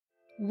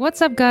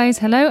What's up, guys?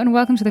 Hello and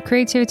welcome to the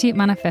Creativity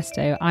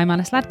Manifesto. I'm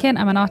Alice Ladkin,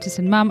 I'm an artist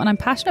and mum, and I'm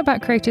passionate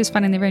about creatives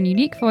finding their own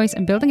unique voice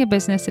and building a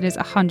business that is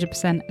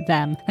 100%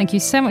 them. Thank you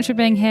so much for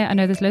being here. I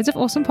know there's loads of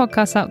awesome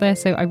podcasts out there,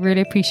 so I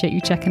really appreciate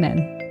you checking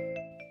in.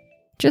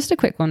 Just a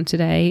quick one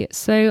today.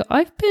 So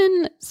I've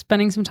been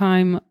spending some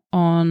time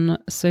on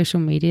social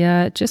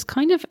media, just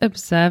kind of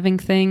observing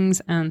things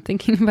and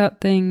thinking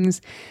about things.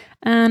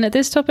 And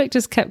this topic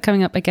just kept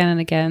coming up again and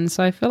again.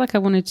 So I feel like I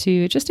wanted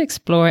to just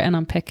explore it and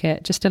unpick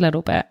it just a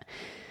little bit.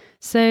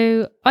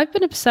 So I've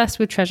been obsessed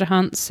with treasure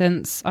hunts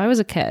since I was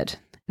a kid.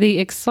 The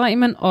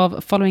excitement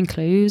of following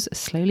clues,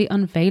 slowly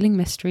unveiling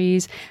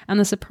mysteries, and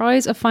the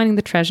surprise of finding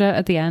the treasure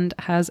at the end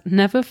has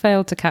never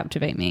failed to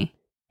captivate me.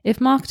 If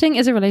marketing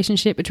is a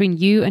relationship between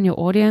you and your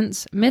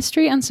audience,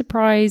 mystery and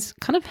surprise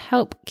kind of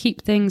help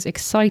keep things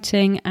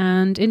exciting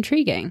and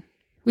intriguing.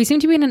 We seem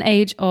to be in an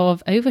age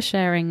of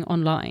oversharing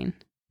online.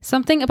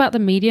 Something about the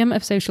medium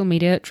of social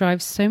media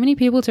drives so many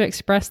people to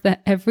express their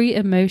every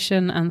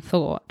emotion and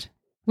thought.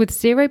 With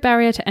zero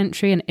barrier to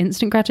entry and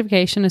instant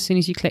gratification as soon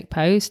as you click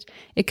post,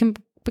 it can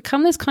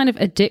become this kind of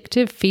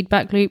addictive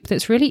feedback loop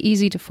that's really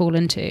easy to fall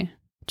into.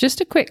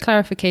 Just a quick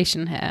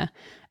clarification here.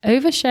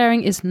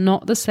 Oversharing is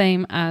not the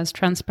same as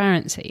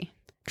transparency.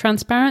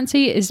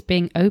 Transparency is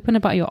being open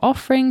about your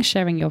offering,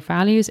 sharing your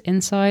values,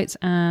 insights,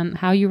 and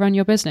how you run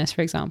your business,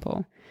 for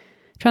example.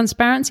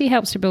 Transparency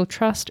helps to build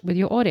trust with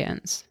your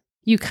audience.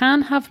 You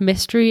can have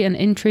mystery and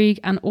intrigue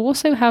and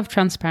also have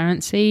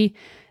transparency.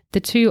 The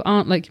two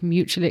aren't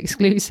mutually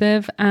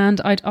exclusive, and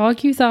I'd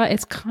argue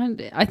that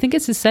I think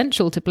it's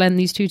essential to blend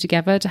these two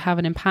together to have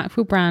an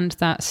impactful brand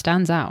that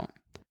stands out.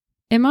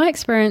 In my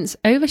experience,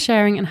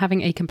 oversharing and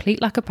having a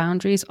complete lack of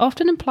boundaries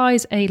often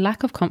implies a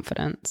lack of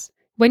confidence.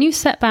 When you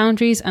set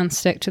boundaries and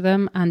stick to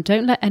them and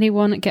don't let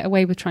anyone get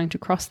away with trying to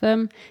cross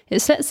them, it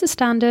sets the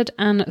standard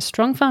and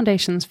strong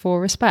foundations for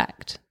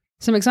respect.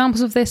 Some examples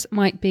of this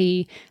might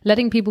be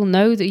letting people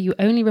know that you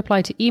only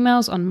reply to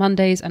emails on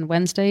Mondays and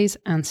Wednesdays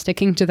and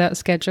sticking to that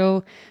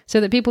schedule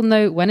so that people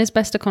know when is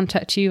best to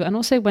contact you and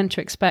also when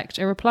to expect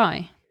a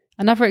reply.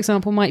 Another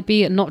example might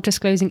be not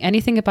disclosing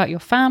anything about your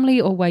family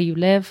or where you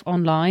live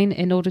online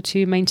in order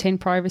to maintain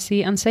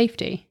privacy and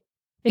safety.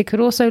 It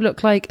could also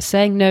look like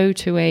saying no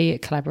to a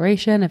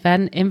collaboration,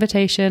 event,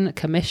 invitation,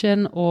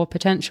 commission, or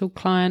potential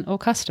client or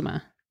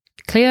customer.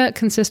 Clear,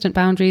 consistent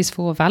boundaries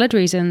for valid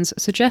reasons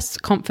suggests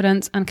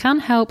confidence and can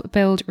help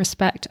build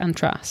respect and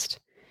trust.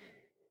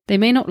 They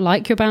may not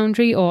like your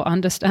boundary or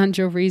understand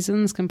your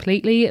reasons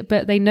completely,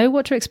 but they know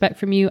what to expect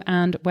from you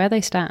and where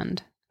they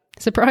stand.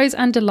 Surprise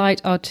and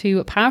delight are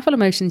two powerful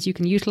emotions you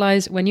can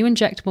utilize when you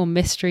inject more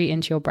mystery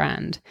into your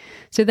brand.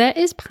 So there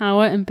is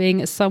power in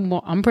being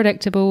somewhat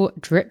unpredictable,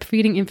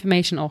 drip-feeding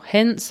information or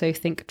hints, so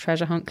think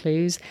treasure hunt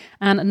clues,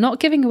 and not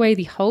giving away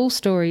the whole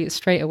story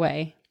straight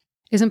away.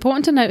 It's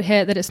important to note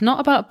here that it's not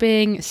about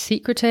being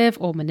secretive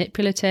or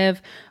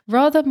manipulative,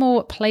 rather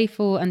more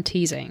playful and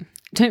teasing.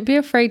 Don't be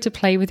afraid to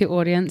play with your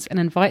audience and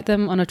invite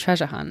them on a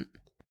treasure hunt.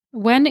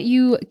 When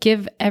you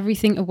give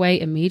everything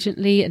away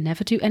immediately,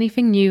 never do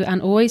anything new,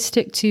 and always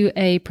stick to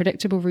a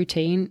predictable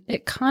routine,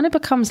 it kind of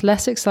becomes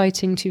less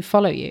exciting to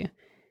follow you.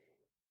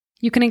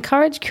 You can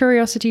encourage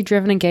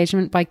curiosity-driven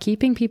engagement by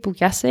keeping people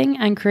guessing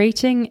and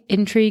creating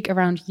intrigue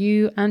around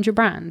you and your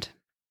brand.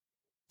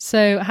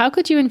 So how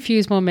could you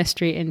infuse more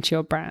mystery into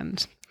your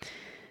brand?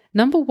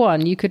 Number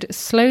one, you could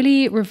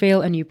slowly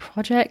reveal a new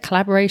project,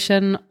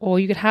 collaboration, or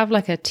you could have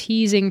a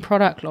teasing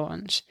product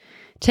launch.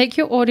 Take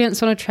your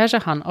audience on a treasure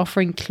hunt,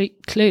 offering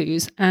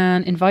clues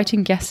and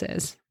inviting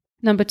guesses.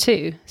 Number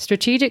two,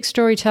 strategic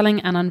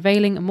storytelling and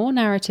unveiling more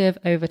narrative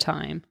over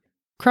time.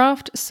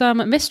 Craft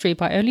some mystery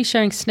by only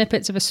sharing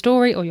snippets of a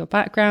story or your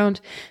background,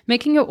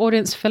 making your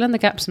audience fill in the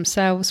gaps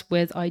themselves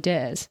with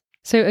ideas.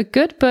 So a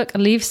good book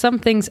leaves some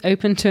things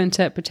open to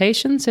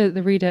interpretation so that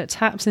the reader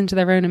taps into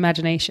their own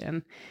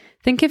imagination.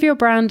 Think of your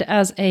brand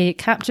as a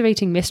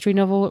captivating mystery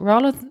novel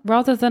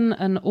rather than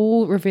an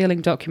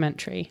all-revealing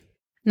documentary.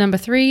 Number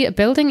three,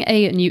 building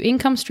a new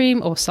income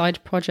stream or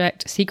side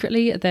project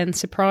secretly, then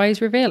surprise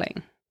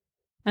revealing.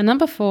 And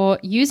number four,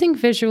 using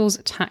visuals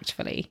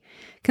tactfully.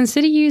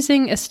 Consider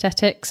using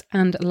aesthetics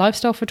and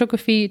lifestyle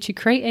photography to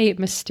create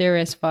a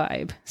mysterious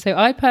vibe. So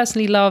I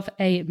personally love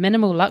a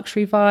minimal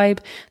luxury vibe,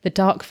 the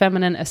dark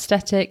feminine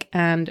aesthetic,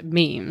 and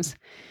memes.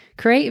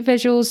 Create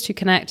visuals to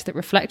connect that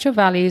reflect your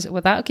values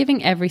without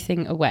giving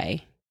everything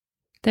away.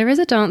 There is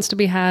a dance to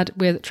be had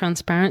with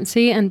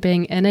transparency and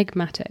being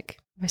enigmatic.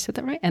 Have I said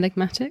that right?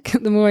 Enigmatic?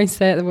 The more I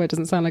say it, the more it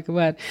doesn't sound like a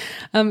word.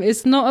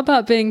 It's not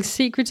about being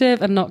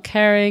secretive and not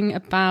caring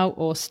about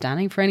or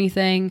standing for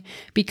anything.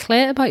 Be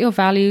clear about your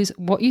values,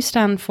 what you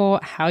stand for,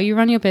 how you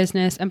run your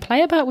business, and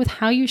play about with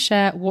how you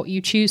share what you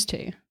choose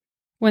to.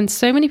 When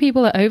so many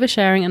people are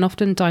oversharing and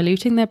often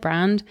diluting their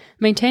brand,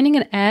 maintaining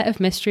an air of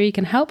mystery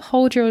can help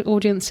hold your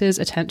audience's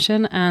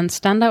attention and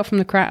stand out from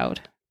the crowd.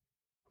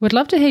 Would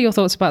love to hear your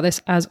thoughts about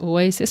this as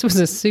always. This was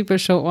a super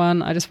short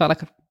one. I just felt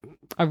like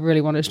I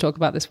really wanted to talk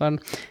about this one.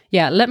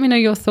 Yeah, let me know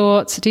your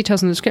thoughts,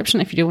 details in the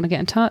description if you do want to get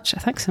in touch.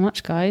 Thanks so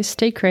much, guys.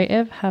 Stay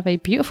creative. Have a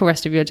beautiful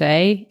rest of your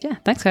day. Yeah,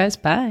 thanks, guys.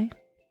 Bye.